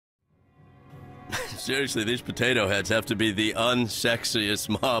Seriously, these potato heads have to be the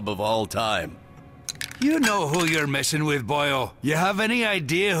unsexiest mob of all time. You know who you're messing with, boyo. You have any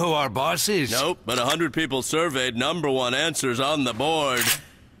idea who our boss is? Nope, but 100 people surveyed, #1 answers on the board.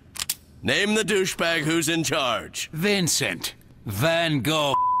 Name the douchebag who's in charge. Vincent Van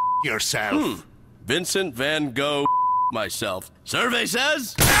Gogh yourself. Vincent Van Gogh myself. Survey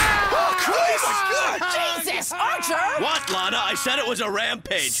says... Oh, Christ! Jesus, Archer! What, Lana? I said it was a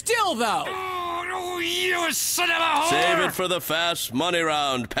rampage. Still, though. Oh, you son of a whore! Save it for the fast money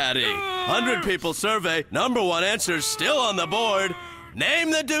round, Patty. 100 people survey, #1 answers still on the board.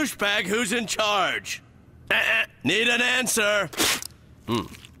 Name the douchebag who's in charge. Need an answer.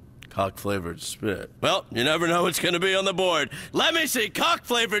 Cock-flavored spit. Well, you never know what's going to be on the board. Let me see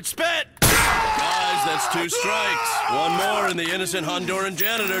cock-flavored spit. Guys, that's 2 strikes. 1 more and the innocent Honduran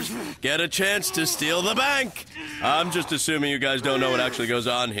janitors get a chance to steal the bank. I'm just assuming you guys don't know what actually goes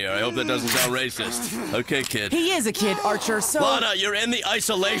on here. I hope that doesn't sound racist. Okay, kid. He is a kid, Archer, so... Lana, you're in the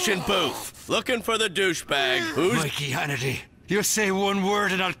isolation booth. Looking for the douchebag. Who's... Mikey Hannity, you say one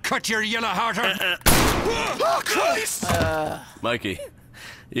word and I'll cut your yellow heart out. Oh, Christ! Mikey,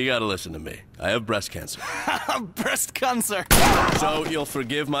 you gotta listen to me. I have breast cancer. Breast cancer. So you'll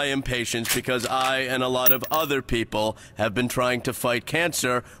forgive my impatience because I and a lot of other people have been trying to fight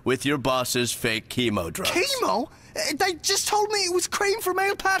cancer with your boss's fake chemo drugs. Chemo? They just told me it was cream for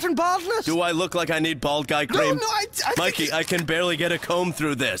male pattern baldness. Do I look like I need bald guy cream? No, I Mikey, I can barely get a comb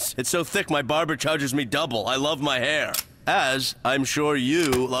through this. It's so thick my barber charges me double. I love my hair. As I'm sure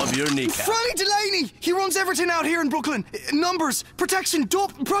you love your kneecap. Franny Delaney! He runs everything out here in Brooklyn. Numbers, protection,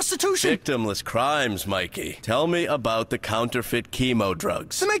 dope, prostitution. Victimless crimes, Mikey. Tell me about the counterfeit chemo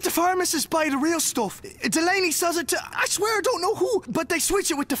drugs. To make the pharmacists buy the real stuff. Delaney sells it to, I swear I don't know who, but they switch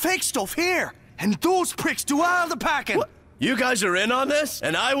it with the fake stuff here. And those pricks do all the packing. What? You guys are in on this?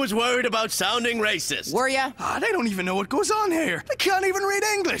 And I was worried about sounding racist. Were ya? They don't even know what goes on here. They can't even read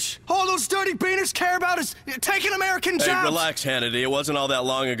English. All those dirty beaners care about is taking American jobs. Hey, relax, Hannity. It wasn't all that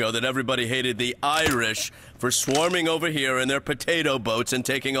long ago that everybody hated the Irish for swarming over here in their potato boats and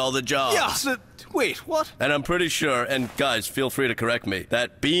taking all the jobs. Yeah, wait, what? And I'm pretty sure, and guys, feel free to correct me,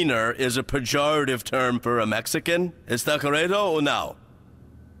 that beaner is a pejorative term for a Mexican. Está correcto or no?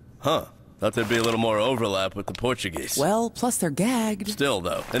 Huh. Thought there'd be a little more overlap with the Portuguese. Well, plus they're gagged. Still,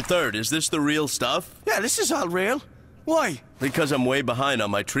 though. And third, is this the real stuff? Yeah, this is all real. Why? Because I'm way behind on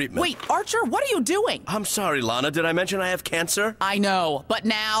my treatment. Wait, Archer, what are you doing? I'm sorry, Lana. Did I mention I have cancer? I know, but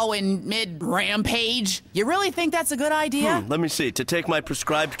now in mid-rampage? You really think that's a good idea? Let me see. To take my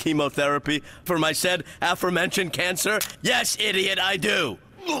prescribed chemotherapy for my said aforementioned cancer? Yes, idiot, I do.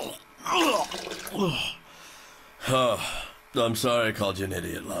 I'm sorry I called you an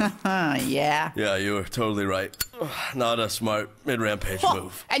idiot, love. Yeah. Yeah, you were totally right. Not a smart mid-rampage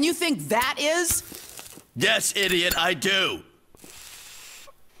move. And you think that is? Yes, idiot, I do.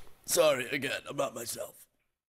 Sorry again, I'm not myself.